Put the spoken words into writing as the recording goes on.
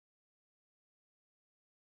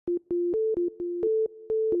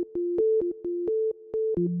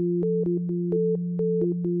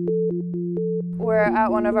We're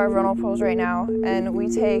at one of our vernal pools right now, and we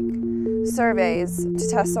take surveys to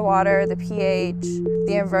test the water, the pH,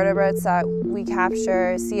 the invertebrates that we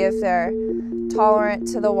capture, see if they're tolerant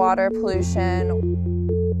to the water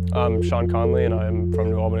pollution. I'm Sean Conley, and I'm from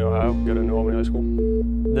New Albany, Ohio. I go to New Albany High School.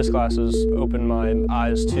 This class has opened my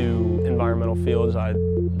eyes to environmental fields. I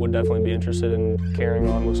would definitely be interested in carrying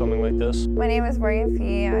on with something like this. My name is Morgan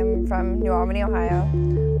Fee. I'm from New Albany, Ohio.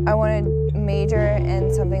 I want to major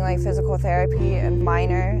in something like physical therapy and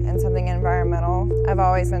minor in something environmental. I've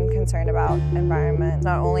always been concerned about environment.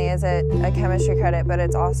 Not only is it a chemistry credit, but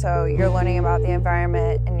it's also you're learning about the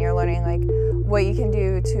environment, and you're learning like what you can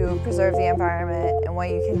do to preserve the environment and what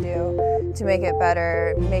you can do to make it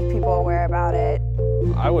better, make people aware about it.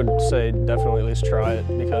 I would say definitely at least try it,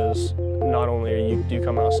 because not only do you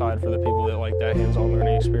come outside for the people that like that hands-on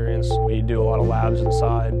learning experience, we do a lot of labs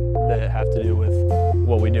inside that have to do with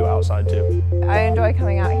what we do outside too. I enjoy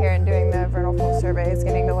coming out here and doing the vernal pool surveys,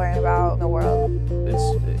 getting to learn about the world.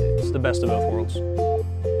 It's the best of both worlds.